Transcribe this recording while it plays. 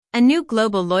A new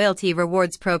global loyalty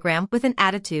rewards program with an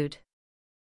attitude.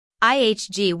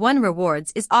 IHG One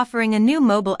Rewards is offering a new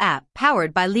mobile app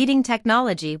powered by leading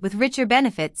technology with richer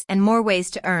benefits and more ways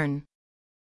to earn.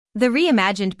 The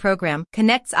reimagined program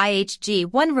connects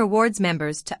IHG One Rewards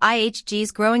members to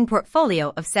IHG's growing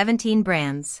portfolio of 17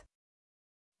 brands.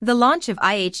 The launch of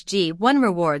IHG One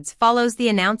Rewards follows the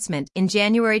announcement in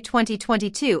January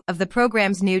 2022 of the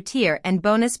program's new tier and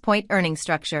bonus point earning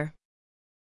structure.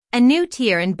 A new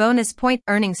tier and bonus point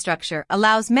earning structure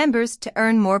allows members to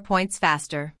earn more points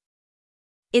faster.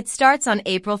 It starts on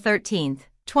April 13,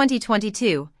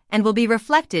 2022, and will be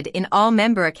reflected in all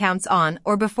member accounts on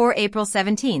or before April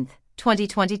 17,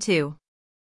 2022.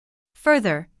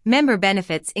 Further, member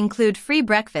benefits include free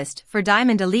breakfast for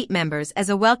Diamond Elite members as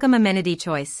a welcome amenity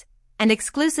choice, and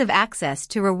exclusive access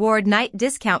to reward night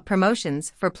discount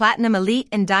promotions for Platinum Elite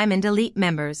and Diamond Elite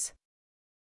members.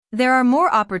 There are more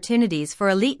opportunities for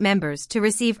Elite members to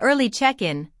receive early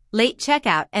check-in, late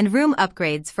checkout and room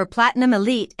upgrades for Platinum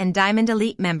Elite and Diamond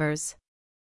Elite members.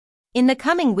 In the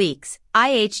coming weeks,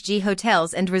 IHG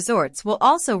Hotels and Resorts will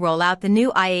also roll out the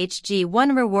new IHG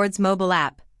One Rewards mobile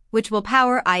app, which will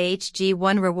power IHG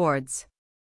One Rewards.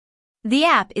 The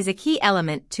app is a key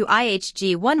element to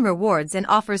IHG One Rewards and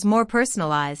offers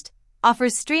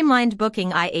streamlined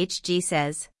booking, IHG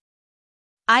says.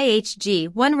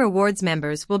 IHG One Rewards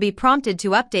members will be prompted to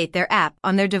update their app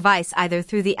on their device either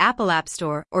through the Apple App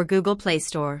Store or Google Play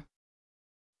Store.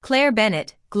 Claire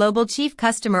Bennett, Global Chief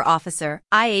Customer Officer,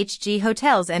 IHG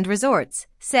Hotels and Resorts,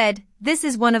 said, "This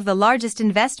is one of the largest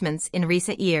investments in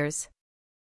recent years.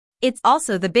 It's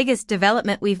also the biggest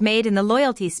development we've made in the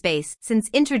loyalty space since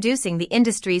introducing the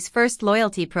industry's first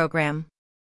loyalty program."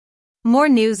 More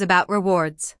news about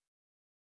rewards.